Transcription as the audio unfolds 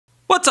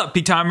What's up,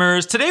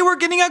 P-Timers? Today we're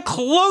getting a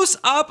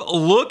close-up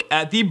look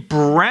at the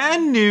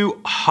brand new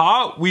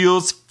Hot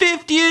Wheels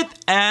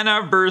 50th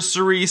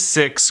Anniversary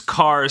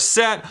 6-car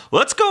set.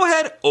 Let's go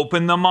ahead,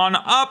 open them on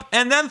up,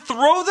 and then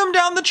throw them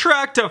down the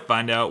track to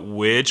find out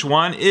which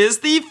one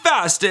is the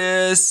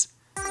fastest.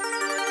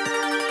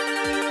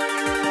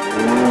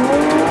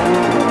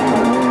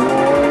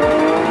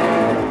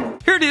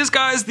 Here it is,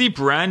 guys, the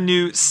brand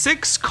new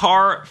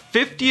 6-car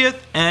 50th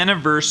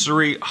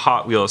Anniversary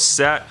Hot Wheels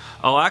set.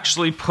 I'll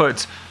actually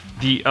put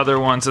the other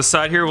ones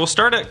aside here. We'll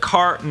start at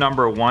car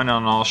number 1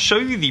 and I'll show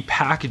you the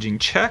packaging.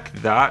 Check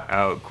that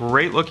out.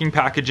 Great looking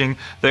packaging.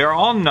 They are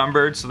all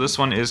numbered, so this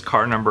one is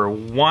car number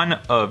 1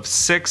 of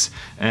 6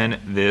 and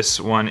this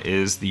one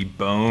is the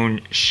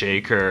Bone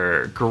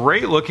Shaker.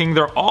 Great looking.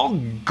 They're all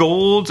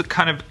gold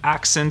kind of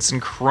accents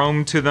and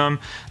chrome to them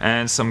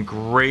and some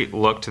great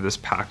look to this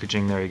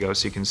packaging. There you go,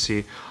 so you can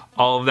see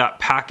all of that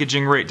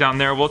packaging right down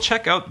there. We'll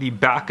check out the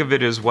back of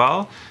it as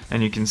well,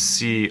 and you can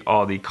see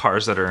all the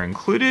cars that are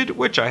included,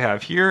 which I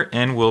have here,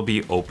 and we'll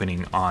be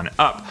opening on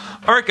up.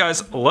 All right,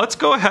 guys, let's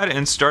go ahead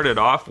and start it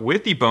off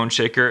with the Bone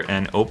Shaker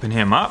and open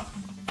him up.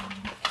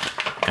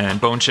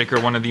 And Bone Shaker,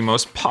 one of the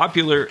most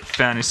popular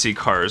fantasy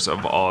cars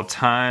of all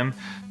time.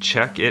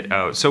 Check it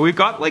out. So we've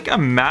got like a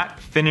matte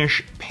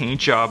finish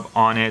paint job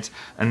on it,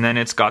 and then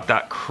it's got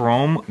that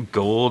chrome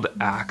gold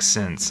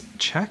accents.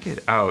 Check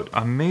it out.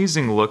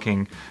 Amazing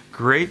looking.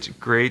 Great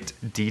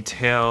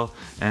detail,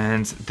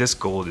 and this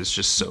gold is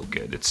just so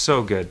good. It's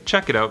so good.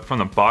 Check it out from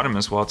the bottom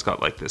as well. It's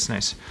got like this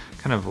nice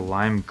kind of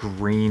lime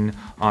green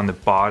on the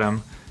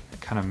bottom. It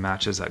kind of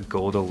matches that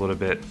gold a little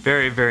bit.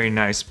 Very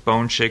nice.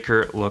 Bone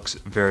Shaker looks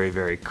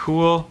very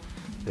cool.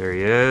 There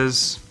he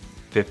is.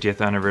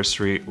 50th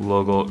anniversary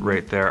logo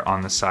right there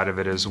on the side of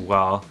it as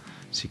well.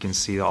 So you can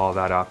see all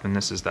that up, and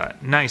this is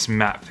that nice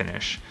matte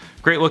finish.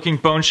 Great looking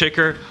Bone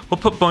Shaker. We'll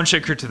put Bone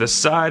Shaker to the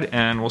side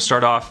and we'll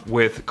start off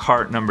with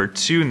car number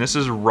 2, and this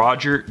is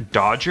Roger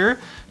Dodger.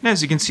 And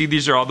as you can see,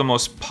 these are all the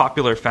most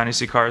popular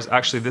fantasy cars.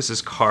 Actually, this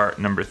is car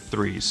number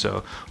 3,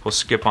 so we'll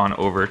skip on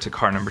over to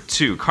car number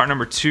 2. Car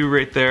number 2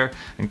 right there,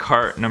 and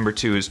car number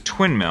 2 is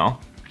Twin Mill.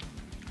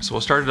 So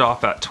we'll start it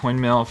off at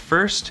Twin Mill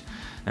first.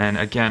 And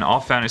again,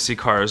 all fantasy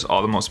cars,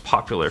 all the most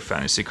popular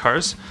fantasy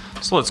cars.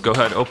 So let's go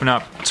ahead, open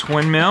up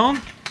Twin Mill.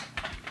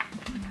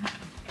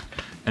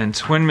 And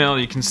Twin Mill,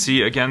 you can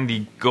see again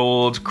the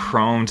gold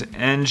chromed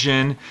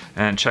engine,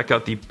 and check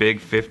out the big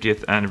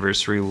 50th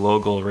anniversary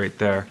logo right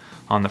there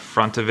on the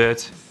front of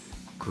it.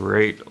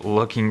 Great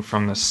looking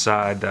from the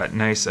side, that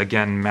nice,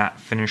 again, matte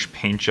finish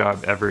paint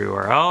job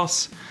everywhere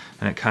else.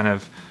 And it kind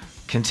of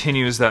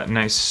continues that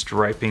nice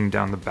striping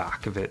down the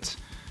back of it.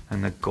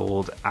 And the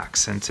gold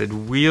accented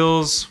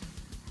wheels.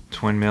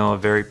 Twin Mill, a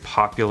very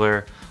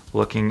popular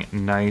looking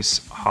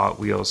nice Hot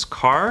Wheels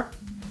car.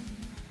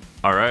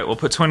 All right, we'll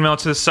put Twin Mill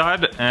to the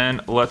side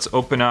and let's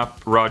open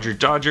up Roger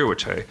Dodger,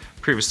 which I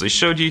previously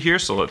showed you here.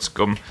 So let's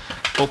go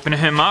open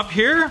him up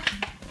here.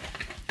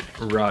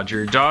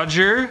 Roger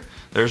Dodger.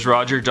 There's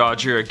Roger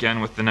Dodger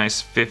again with the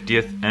nice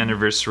 50th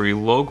anniversary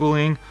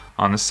logoing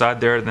on the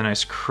side there, the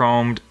nice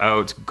chromed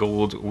out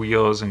gold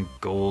wheels and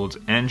gold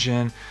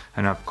engine,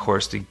 and of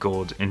course the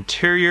gold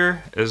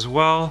interior as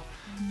well.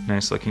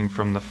 Nice looking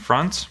from the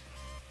front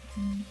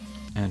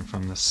and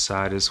from the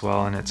side as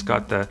well, and it's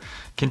got the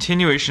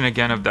continuation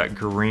again of that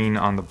green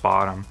on the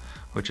bottom,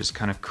 which is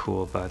kind of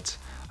cool, but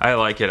I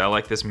like it. I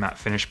like this matte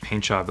finish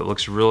paint job. It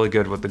looks really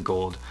good with the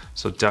gold,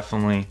 so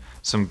definitely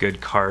some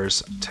good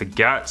cars to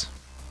get.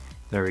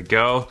 There we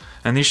go.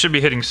 And these should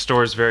be hitting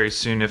stores very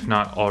soon, if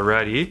not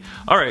already.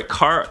 All right,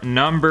 car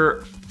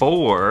number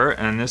 4,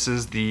 and this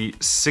is the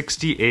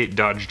 68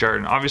 Dodge Dart.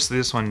 And obviously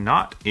this one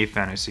not a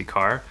fantasy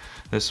car.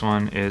 This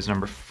one is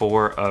number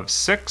 4 of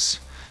 6,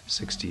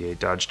 68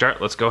 Dodge Dart.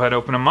 Let's go ahead and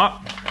open them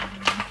up.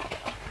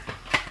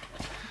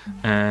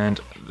 And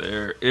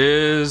there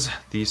is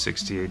the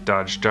 68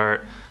 Dodge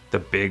Dart, the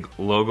big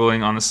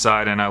logoing on the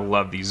side, and I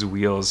love these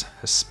wheels,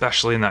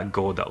 especially in that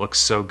gold. That looks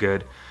so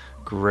good.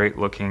 Great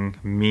looking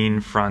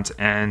mean front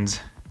end.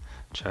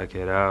 Check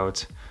it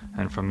out.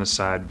 And from the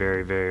side,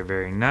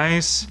 very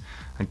nice.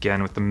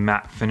 Again with the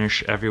matte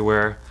finish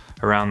everywhere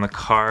around the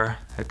car,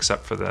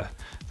 except for the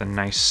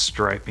nice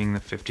striping, the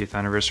 50th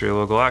anniversary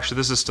logo. Actually,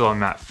 this is still a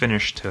matte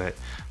finish to it,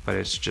 but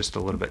it's just a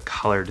little bit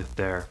colored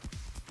there.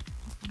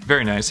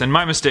 Very nice. And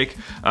my mistake,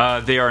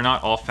 they are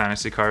not all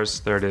fantasy cars.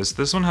 There it is.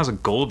 This one has a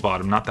gold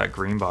bottom, not that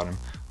green bottom,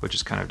 which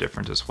is kind of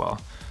different as well.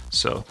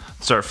 So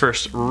it's our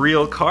first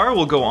real car.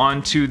 We'll go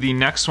on to the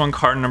next one,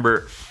 car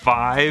number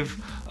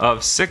 5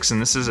 of 6,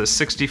 and this is a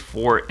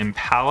 64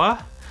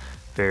 Impala.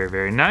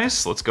 Very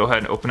nice. Let's go ahead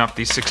and open up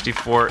the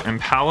 64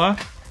 Impala.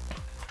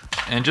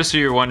 And just so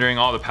you're wondering,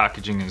 all the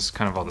packaging is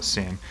kind of all the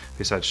same,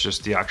 besides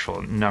just the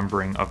actual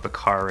numbering of the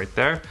car right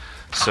there.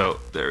 So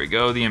there we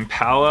go, the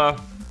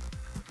Impala.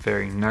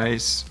 Very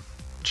nice.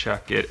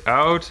 Check it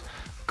out.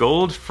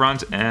 Gold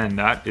front end,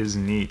 that is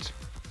neat.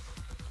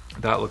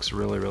 That looks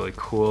really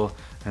cool.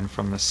 And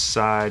from the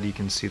side, you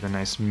can see the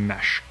nice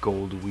mesh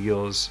gold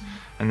wheels.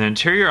 And the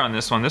interior on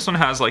this one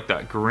has like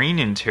that green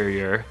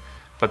interior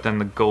but then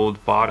the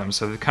gold bottom.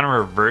 So they kind of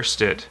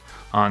reversed it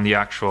on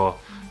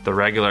the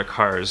regular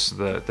cars,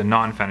 the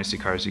non-fantasy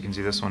cars. You can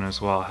see this one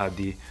as well had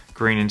the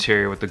green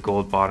interior with the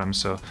gold bottom.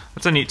 So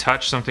that's a neat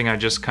touch, something I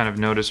just kind of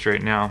noticed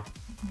right now.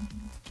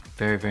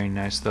 Very, very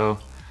nice though.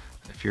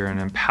 If you're an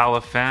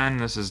Impala fan,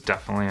 this is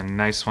definitely a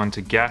nice one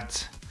to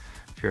get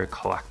if you're a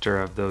collector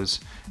of those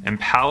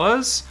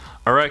Impalas.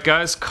 All right,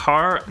 guys,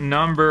 car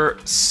number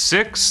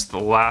 6, the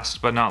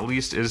last but not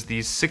least, is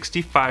the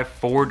 65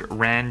 Ford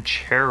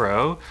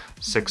Ranchero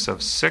 6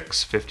 of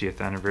 6 50th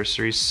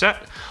anniversary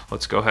set.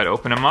 Let's go ahead,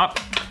 open them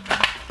up.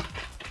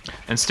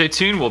 And stay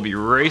tuned, we'll be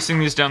racing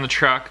these down the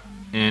track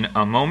in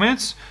a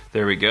moment.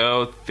 There we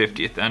go,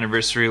 50th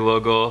anniversary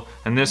logo.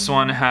 And this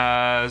one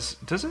has,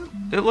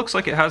 it looks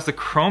like it has the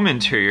chrome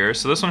interior.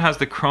 So this one has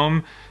the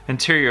chrome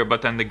interior,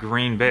 but then the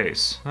green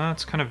base.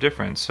 That's kind of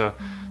different. So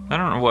I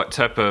don't know what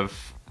type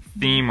of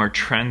theme or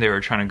trend they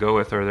were trying to go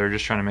with, or they're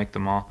just trying to make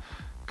them all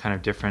kind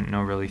of different,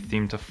 no really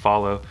theme to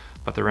follow.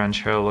 But the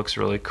Ranchero looks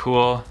really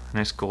cool.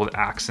 Nice gold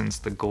accents,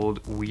 the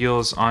gold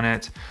wheels on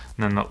it,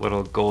 and then that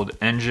little gold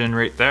engine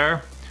right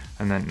there,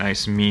 and then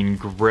nice mean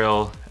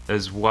grille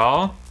as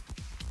well.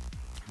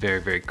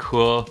 Very, very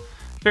cool.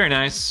 Very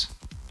nice.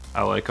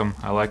 I like them.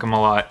 I like them a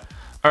lot.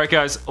 All right,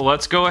 guys,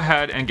 let's go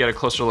ahead and get a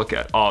closer look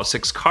at all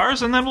 6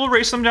 cars, and then we'll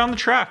race them down the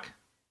track.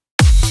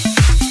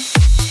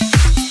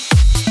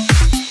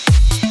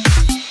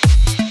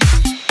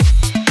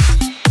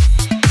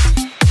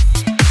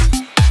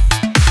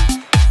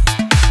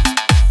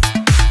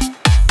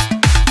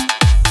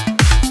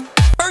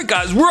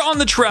 Guys, we're on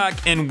the track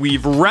and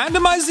we've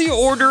randomized the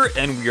order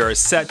and we are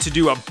set to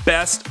do a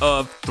best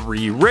of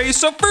 3 race.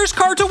 So first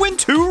car to win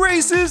 2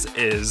 races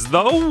is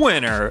the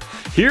winner.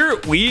 Here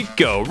we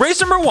go.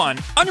 Race number 1,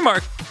 on your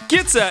mark,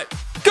 get set,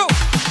 go.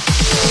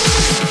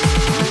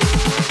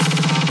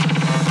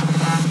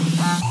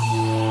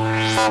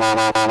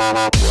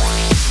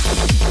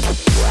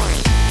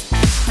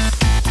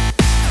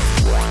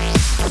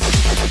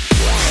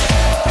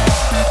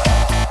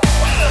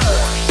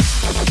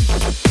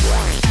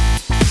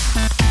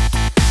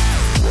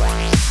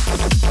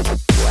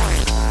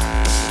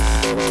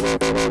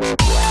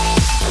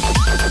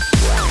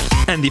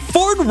 And the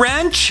Ford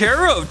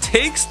Ranchero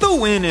takes the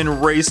win in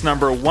race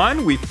number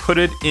 1. We put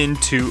it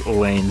into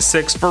lane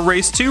 6 for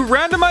race 2.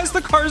 Randomize the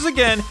cars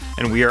again,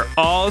 and we are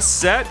all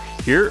set.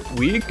 Here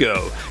we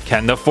go.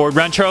 Can the Ford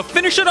Ranchero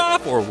finish it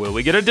off, or will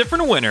we get a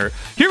different winner?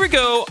 Here we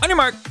go. On your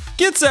mark,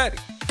 get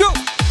set, go.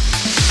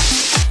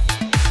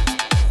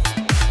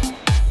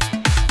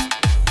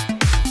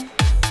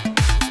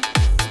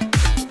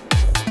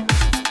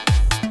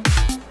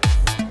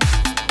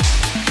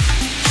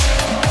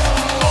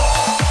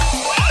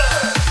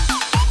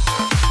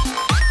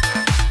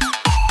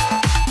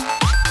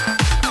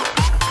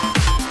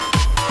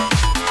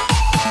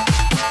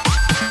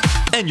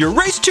 And your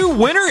race 2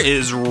 winner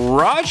is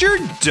Roger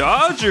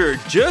Dodger.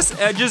 Just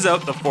edges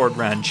out the Ford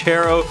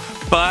Ranchero,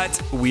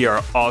 but we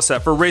are all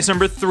set for race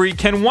number 3.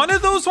 Can one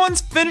of those ones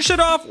finish it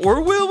off,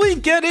 or will we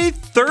get a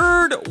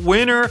 3rd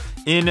winner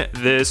in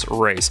this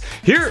race?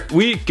 Here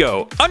we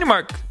go. On your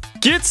mark,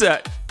 get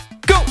set,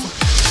 go.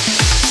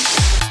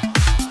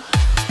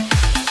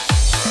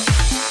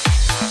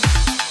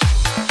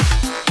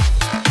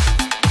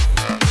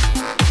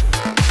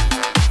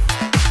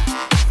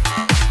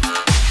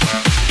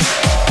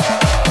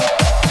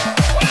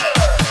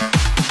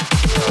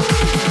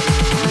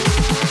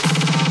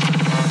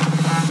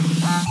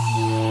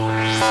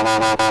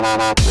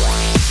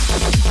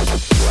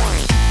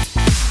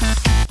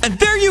 And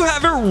there you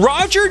have it,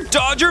 Roger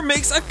Dodger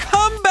makes a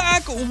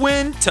comeback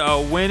win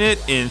to win it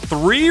in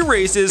 3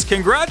 races.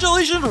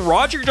 Congratulations,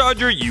 Roger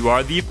Dodger, you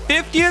are the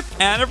 50th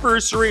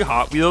anniversary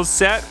Hot Wheels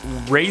set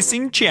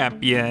racing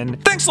champion.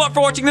 Thanks a lot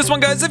for watching this one,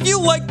 guys. If you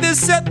like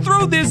this set,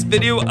 throw this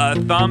video a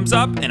thumbs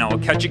up, and I will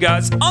catch you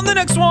guys on the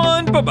next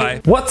one.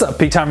 Bye-bye. What's up,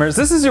 Peak Timers?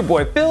 This is your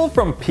boy Phil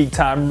from Peak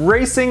Time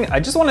Racing. I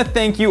just want to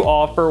thank you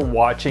all for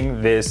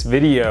watching this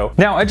video.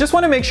 Now, I just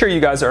want to make sure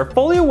you guys are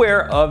fully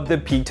aware of the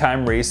Peak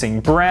Time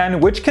Racing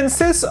brand, which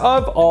consists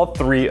of all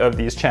 3 of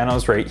these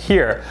channels right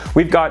here.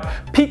 We've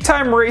got Peak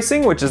Time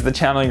Racing, which is the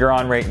channel you're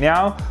on right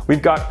now.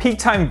 We've got Peak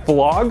Time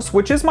Vlogs,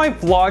 which is my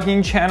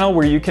vlogging channel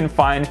where you can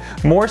find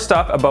more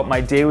stuff about my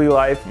daily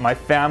life, my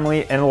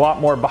family, and a lot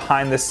more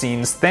behind the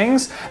scenes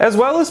things, as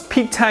well as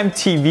Peak Time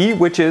TV,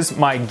 which is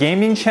my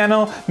gaming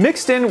channel,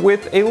 mixed in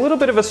with a little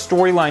bit of a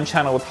storyline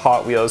channel with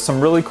Hot Wheels,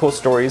 some really cool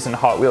stories and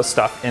Hot Wheels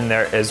stuff in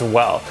there as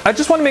well. I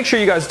just want to make sure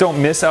you guys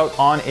don't miss out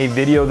on a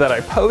video that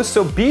I post,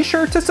 so be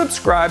sure to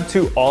subscribe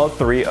to all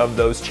 3 of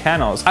those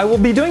channels. I will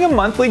be doing a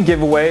monthly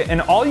giveaway,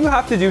 and all you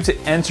have to do to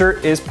enter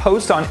is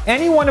post on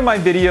any one of my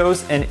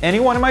videos and any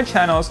one of my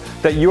channels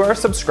that you are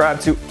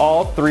subscribed to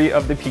all 3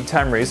 of the Peak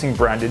Time Racing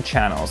branded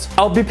channels.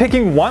 I'll be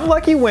picking one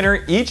lucky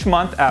winner each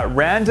month at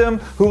random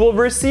who will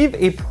receive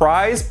a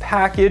prize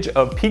package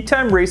of Peak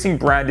Time Racing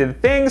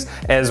branded things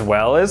as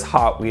well as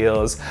Hot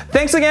Wheels.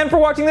 Thanks again for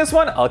watching this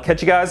one. I'll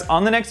catch you guys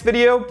on the next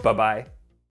video. Bye-bye.